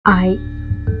I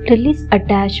release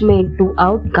attachment to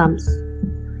outcomes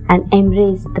and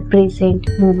embrace the present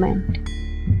moment.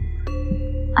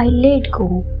 I let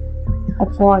go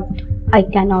of what I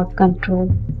cannot control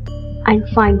and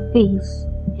find peace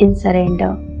in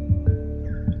surrender.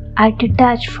 I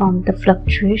detach from the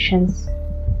fluctuations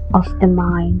of the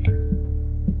mind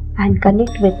and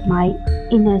connect with my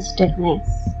inner stillness.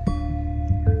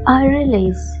 I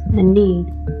release the need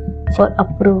for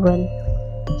approval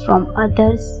from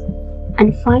others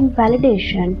and find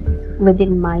validation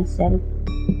within myself.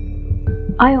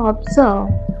 I observe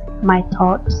my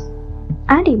thoughts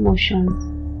and emotions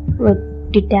with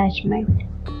detachment,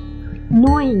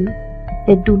 knowing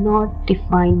they do not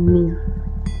define me.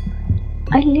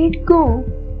 I let go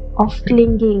of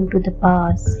clinging to the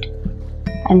past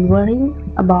and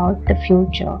worrying about the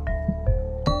future.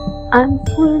 I am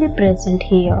fully present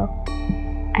here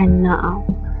and now.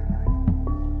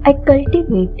 I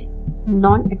cultivate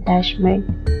non attachment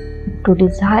to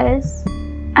desires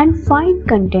and find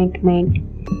contentment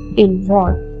in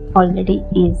what already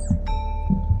is.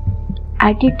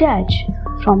 I detach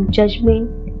from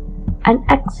judgment and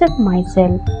accept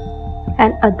myself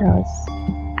and others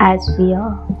as we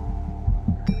are.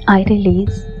 I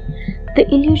release the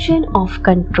illusion of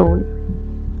control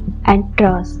and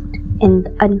trust in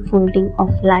the unfolding of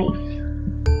life.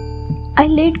 I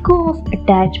let go of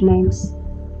attachments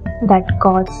that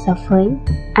cause suffering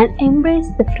and embrace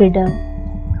the freedom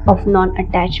of non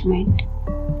attachment.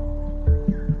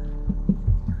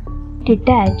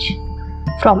 Detach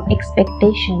from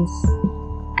expectations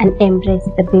and embrace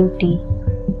the beauty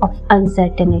of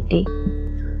uncertainty.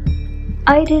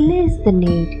 I release the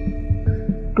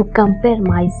need to compare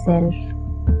myself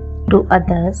to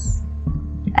others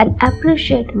and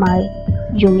appreciate my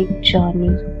unique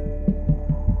journey.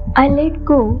 I let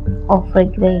go of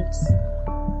regrets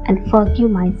and forgive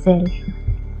myself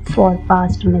for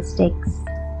past mistakes.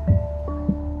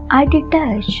 I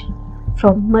detach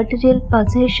from material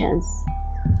possessions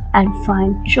and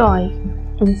find joy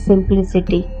in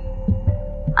simplicity.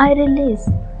 I release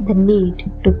the need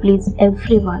to please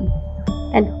everyone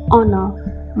and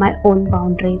honor my own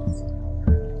boundaries.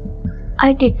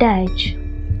 I detach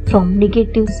from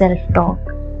negative self talk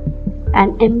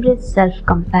and embrace self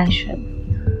compassion.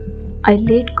 I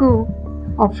let go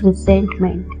of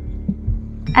resentment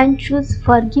and choose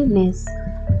forgiveness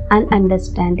and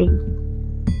understanding.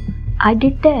 I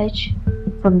detach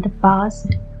from the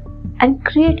past and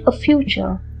create a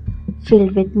future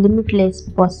filled with limitless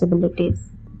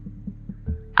possibilities.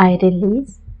 I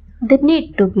release the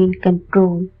need to be in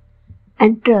control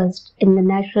and trust in the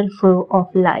natural flow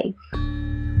of life.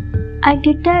 I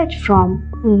detach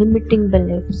from limiting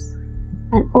beliefs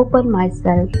and open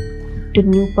myself to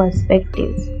new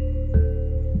perspectives.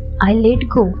 I let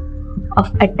go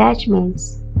of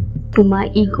attachments to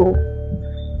my ego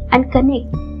and connect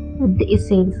with the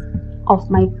essence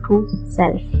of my true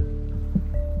self.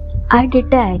 I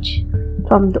detach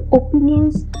from the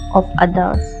opinions of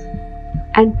others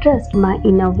and trust my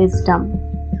inner wisdom.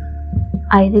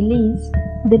 I release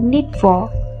the need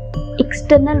for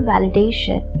external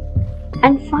validation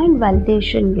and find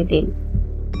validation within.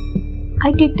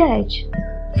 I detach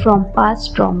from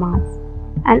past traumas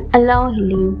and allow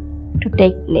healing to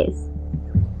take place.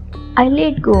 I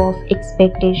let go of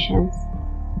expectations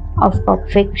of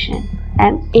perfection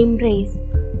and embrace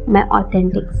my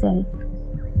authentic self.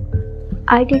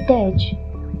 I detach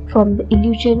from the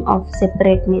illusion of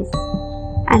separateness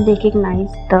and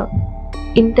recognize the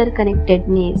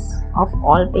interconnectedness of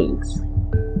all beings.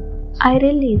 I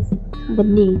release the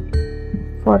need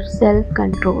for self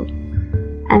control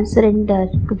and surrender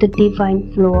to the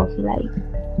divine flow of life.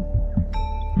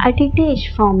 I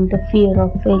detach from the fear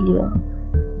of failure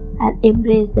and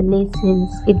embrace the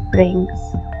lessons it brings.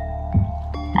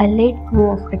 I let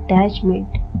go of attachment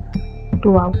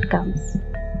to outcomes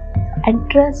and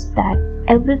trust that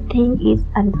everything is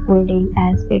unfolding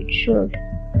as it should.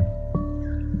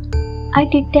 I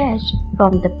detach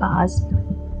from the past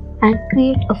and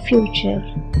create a future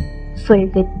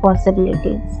filled with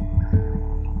possibilities.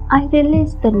 I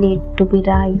release the need to be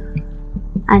right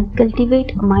and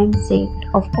cultivate a mindset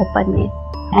of openness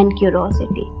and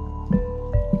curiosity.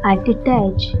 I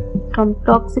detach from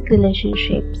toxic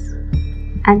relationships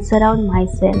and surround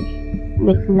myself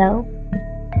with love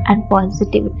and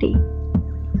positivity.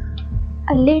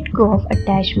 I let go of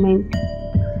attachment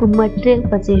to material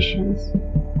possessions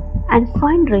and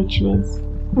find richness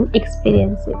in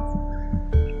experiences.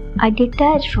 I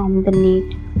detach from the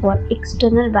need for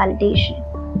external validation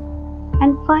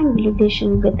and find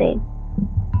validation within.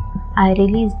 I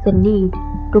release the need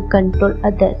to control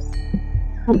others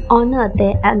and honor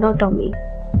their autonomy.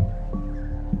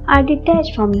 I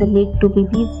detach from the need to be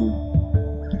busy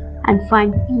and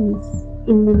find peace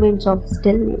in moments of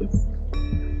stillness.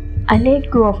 I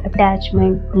let go of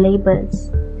attachment to labels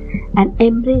and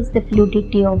embrace the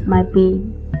fluidity of my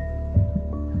being.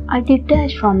 I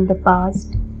detach from the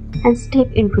past and step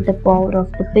into the power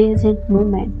of the present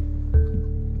moment.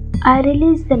 I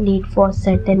release the need for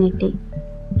certainty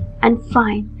and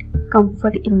find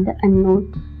comfort in the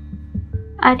unknown.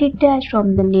 I detach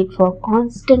from the need for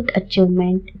constant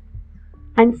achievement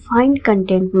and find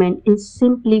contentment in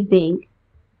simply being.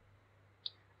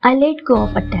 I let go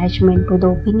of attachment to the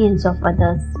opinions of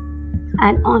others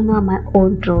and honor my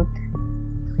own truth.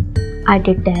 I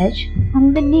detach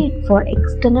from the need for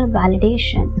external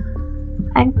validation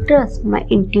and trust my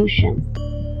intuition.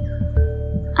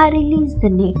 I release the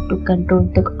need to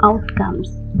control the outcomes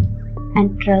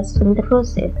and trust in the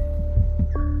process.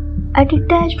 I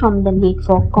detach from the need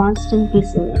for constant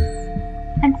busyness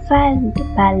and find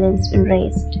balance in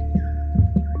rest.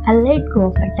 I let go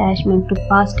of attachment to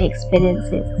past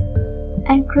experiences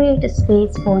and create a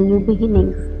space for new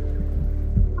beginnings.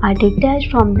 I detach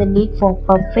from the need for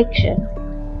perfection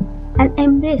and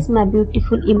embrace my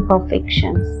beautiful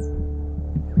imperfections.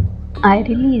 I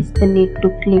release the need to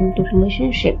cling to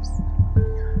relationships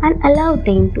and allow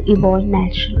them to evolve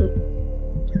naturally.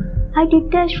 I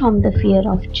detach from the fear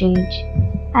of change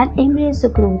and embrace the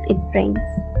growth it brings.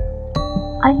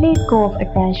 I let go of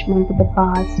attachment to the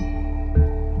past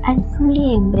and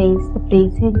fully embrace the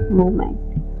present moment.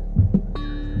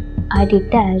 I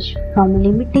detach from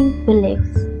limiting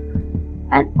beliefs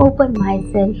and open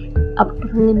myself up to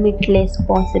limitless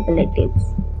possibilities.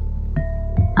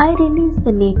 I release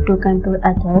the need to control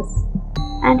others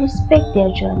and respect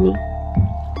their journey.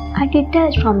 I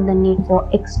detach from the need for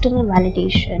external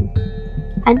validation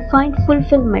and find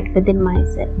fulfillment within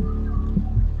myself.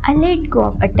 I let go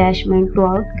of attachment to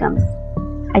outcomes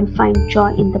and find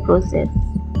joy in the process.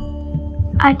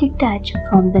 I detach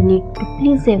from the need to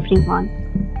please everyone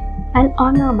and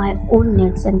honor my own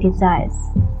needs and desires.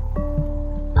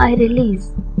 I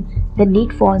release the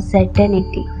need for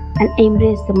certainty and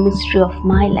embrace the mystery of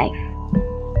my life.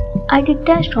 I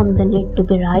detach from the need to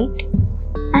be right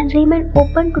and remain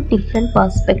open to different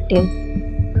perspectives.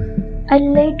 I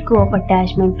let go of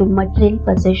attachment to material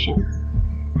possessions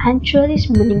and cherish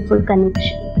meaningful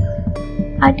connections.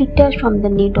 I detach from the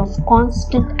need of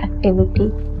constant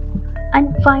activity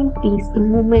and find peace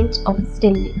in moments of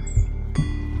stillness.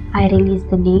 I release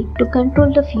the need to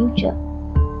control the future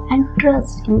and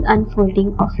trust in the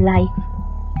unfolding of life.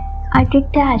 I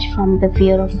detach from the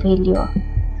fear of failure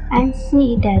and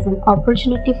see it as an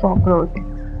opportunity for growth.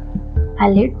 I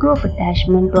let go of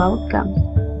attachment to outcomes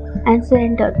and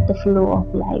surrender to the flow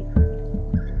of life.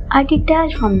 I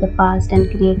detach from the past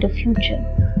and create a future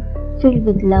filled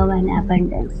with love and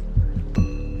abundance.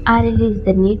 I release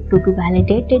the need to be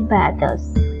validated by others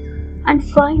and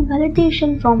find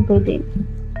validation from within.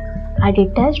 I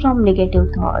detach from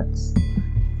negative thoughts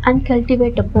and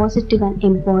cultivate a positive and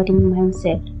empowering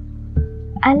mindset.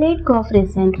 I let go of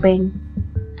resentment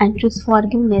and choose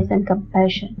forgiveness and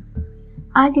compassion.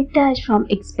 I detach from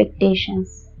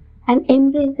expectations and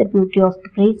embrace the beauty of the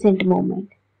present moment.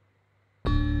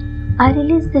 I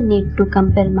release the need to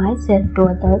compare myself to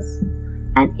others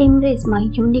and embrace my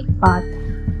unique path.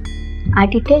 I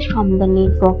detach from the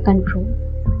need for control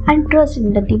and trust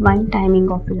in the divine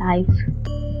timing of life.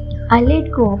 I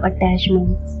let go of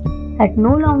attachments that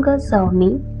no longer serve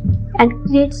me and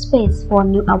create space for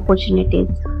new opportunities.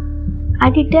 I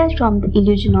detach from the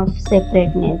illusion of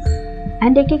separateness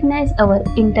and recognize our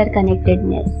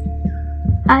interconnectedness.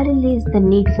 I release the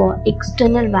need for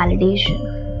external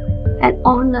validation and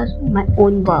honor my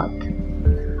own worth.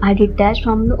 I detach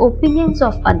from the opinions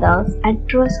of others and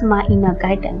trust my inner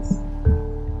guidance.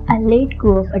 I let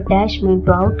go of attachment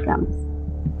to outcomes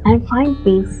and find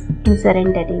peace in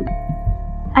surrendering.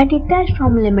 I detach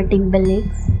from limiting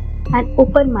beliefs and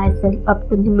open myself up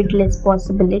to limitless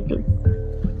possibilities.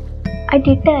 I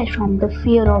detach from the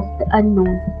fear of the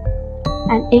unknown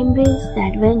and embrace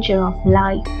the adventure of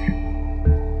life.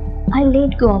 I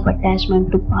let go of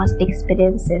attachment to past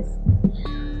experiences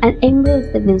and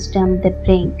embrace the wisdom they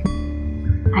bring.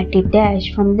 I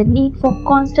detach from the need for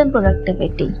constant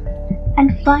productivity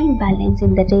and find balance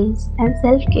in the race and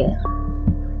self-care.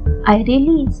 I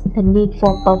release the need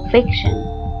for perfection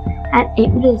and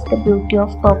embrace the beauty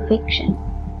of perfection.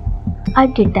 I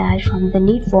detach from the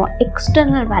need for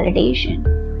external validation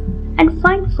and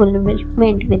find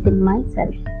fulfillment within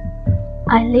myself.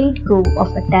 I let go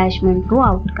of attachment to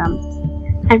outcomes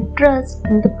and trust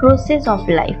in the process of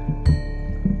life.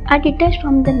 I detach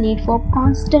from the need for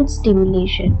constant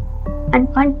stimulation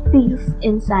and find peace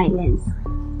in silence.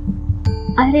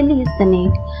 I release the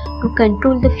need to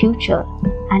control the future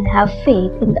and have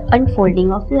faith in the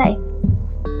unfolding of life.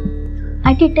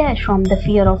 I detach from the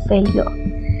fear of failure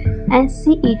and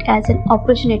see it as an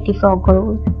opportunity for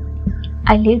growth.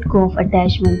 I let go of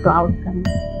attachment to outcomes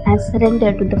and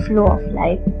surrender to the flow of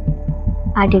life.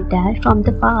 I detach from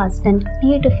the past and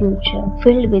create a future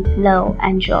filled with love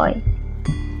and joy.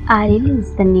 I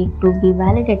release the need to be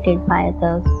validated by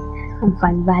others and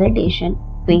find validation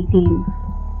within.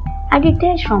 I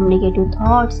detach from negative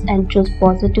thoughts and choose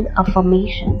positive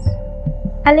affirmations.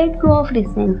 I let go of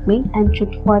resentment and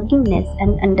choose forgiveness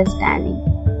and understanding.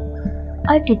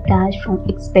 I detach from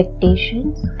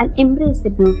expectations and embrace the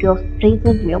beauty of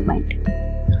present moment.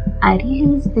 I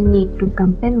release the need to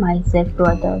compare myself to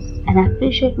others and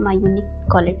appreciate my unique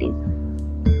qualities.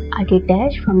 I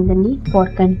detach from the need for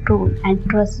control and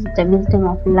trust the wisdom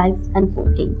of life's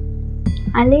unfolding.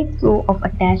 I let go of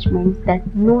attachments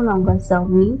that no longer serve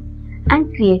me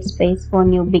and create space for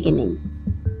new beginning.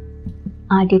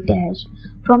 I detach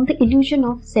from the illusion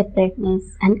of separateness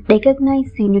and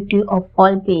recognize the unity of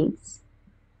all beings.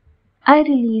 I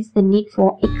release the need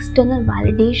for external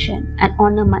validation and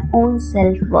honor my own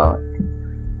self-worth.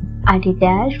 I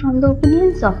detach from the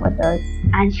opinions of others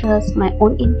and trust my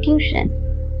own intuition.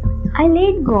 I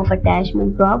let go of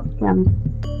attachment to outcomes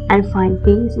and find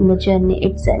peace in the journey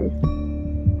itself.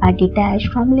 I detach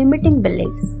from limiting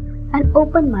beliefs and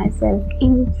open myself to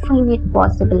infinite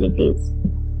possibilities.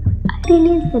 I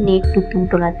release the need to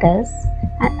control others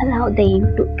and allow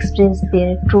them to express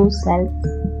their true selves.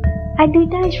 I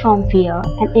detach from fear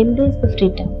and embrace the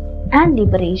freedom and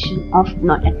liberation of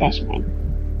non attachment.